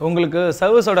உங்களுக்கு.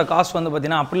 சர்வீஸோட காஸ்ட் வந்து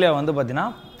பார்த்தீங்கன்னா அப்ரிலியா வந்து பார்த்தீங்கன்னா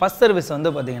ஃபஸ்ட் சர்வீஸ்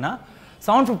வந்து பார்த்தீங்கன்னா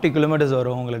 750 கிலோமீட்டர்ஸ்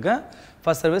வரும் உங்களுக்கு.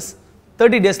 ஃபஸ்ட் சர்வீஸ்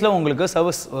 30 டேஸில் உங்களுக்கு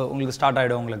சர்வீஸ் உங்களுக்கு ஸ்டார்ட்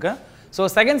ஆகிடும் உங்களுக்கு. ஸோ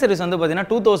செகண்ட் சர்வீஸ் வந்து பார்த்தீங்கன்னா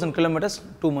 2000 கிலோமீட்டர்ஸ்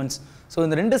 2 months. ஸோ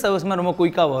இந்த 2 சர்வீஸுமே ரொம்ப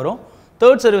குயிக்காக வரும்.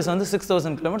 தேர்ட் சர்வீஸ் வந்து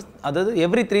 6000 கிலோமீட்டர்ஸ், அதாவது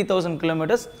every 3000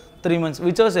 kilometres 3 months,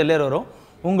 which was எல்லையர் வரும்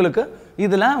உங்களுக்கு.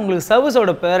 இதில் உங்களுக்கு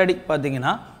சர்வீஸோட பேரடி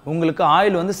பார்த்தீங்கன்னா உங்களுக்கு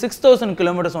ஆயில் வந்து 6000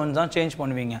 கிலோமீட்டர்ஸ் ஒன்ஸ் தான் சேஞ்ச்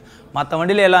பண்ணுவீங்க. மற்ற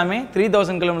வண்டியில் எல்லாமே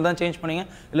 3000 கிலோமீட்டர் தான் சேஞ்ச் பண்ணுவீங்க,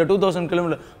 இல்லை 2000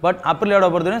 கிலோமீட்டர். பட்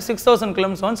அப்ரிலியாவோட பொறுத்தவரைக்கும் 6000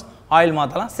 கிலோமீட்டர்ஸ் ஒன்ஸ் ஆயில்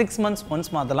மாற்றலாம், 6 months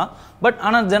ஒன்ஸ் மாற்றலாம். பட்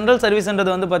ஆனால் ஜென்ரல்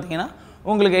சர்வீஸ்ன்றது வந்து பார்த்தீங்கன்னா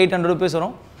உங்களுக்கு 800 rupees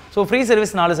வரும். ஸோ ஃப்ரீ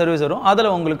சர்வீஸ் 4 சர்வீஸ் வரும், அதில்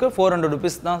உங்களுக்கு 400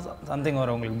 rupees தான் சம்திங்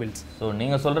வரும் உங்களுக்கு பில்ஸ். ஸோ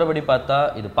நீங்கள் சொல்கிறபடி பார்த்தா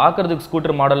இது பார்க்குறதுக்கு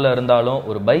ஸ்கூட்டர் மாடலில் இருந்தாலும்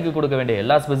ஒரு பைக்கு கொடுக்க வேண்டிய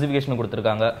எல்லா ஸ்பெசிஃபிகேஷனும்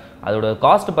கொடுத்துருக்காங்க. அதோட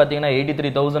காஸ்ட் பார்த்தீங்கன்னா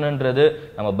 83,000ன்றது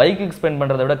நம்ம பைக்குக்கு ஸ்பெண்ட்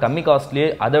பண்ணுறதை விட கம்மி காஸ்ட்லேயே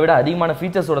அதை விட அதிகமான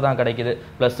ஃபீச்சர்ஸோட தான் கிடைக்குது.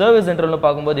 ப்ளஸ் சர்வீஸ் சென்டர்னு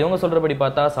பார்க்கும்போது இவங்க சொல்கிறபடி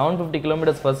பார்த்தா 750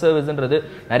 கிலோமீட்டர்ஸ் ஃபர்ஸ்ட் சர்வீஸ்ன்றது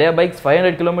நிறைய பைக்ஸ்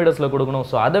 500 கிலோமீட்டர்ஸில் கொடுக்கணும்.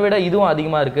 ஸோ அதை விட இதுவும்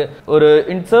அதிகமாக இருக்குது. ஒரு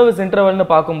சர்வீஸ்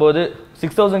இன்டர்வல்னு பார்க்கும்போது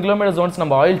 6000 கிலோமீட்டர்ஸ் ஒன்ஸ்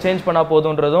நம்ம ஆயில் சேஞ்ச் பண்ணால்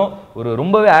போதுன்றதும் ஒரு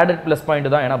ரொம்பவே ஆடட் ப்ளஸ் பாயிண்ட்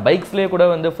தான். ஏன்னா பைக்ஸ்லேயே கூட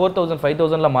வந்து 4000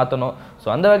 5000ல் மாற்றணும். ஸோ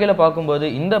அந்த வகையில் பார்க்கும்போது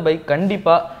இந்த பைக்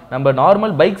கண்டிப்பாக நம்ம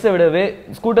நார்மல் பைக்ஸை விடவே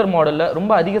ஸ்கூட்டர் மாடலில்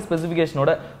ரொம்ப அதிக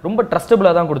ஸ்பெசிஃபிகேஷனோட ரொம்ப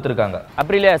ட்ரஸ்டபுளாக தான் கொடுத்துருக்காங்க.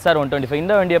 Aprilia SR 125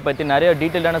 இந்த வண்டியை பற்றி நிறைய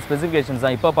டீட்டெயிலான ஸ்பெசிஃபிகேஷன்ஸ்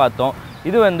தான் இப்போ பார்த்தோம்.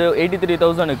 இது வந்து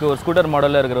 83,000க்கு ஒரு ஸ்கூட்டர்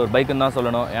மாடலில் இருக்கிற ஒரு பைக்குன்னு தான்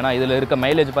சொல்லணும். ஏன்னா இதில் இருக்க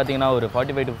மைலேஜ் பார்த்தீங்கன்னா ஒரு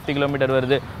 45 to 50 கிலோமீட்டர்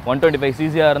வருது. 125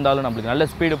 சிசியாக இருந்தாலும் நம்மளுக்கு நல்ல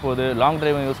ஸ்பீடு போகுது. லாங்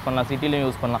டிரைவும் யூஸ் பண்ணலாம், சிட்டிலையும்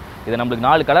யூஸ் பண்ணலாம். இதை நம்மளுக்கு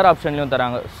 4 கலர் ஆப்ஷன்லையும்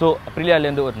தராங்க. ஸோ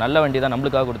Apriliaலேருந்து ஒரு நல்ல வண்டி தான்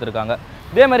நம்மளுக்காக கொடுத்துருக்காங்க.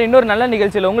 இதே மாதிரி இன்னொரு நல்ல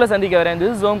நிகழ்ச்சியில் உங்களை சந்திக்க வரேன்.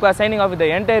 This is Omkar signing off with the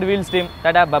entire wheels team.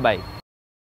 Tata, by.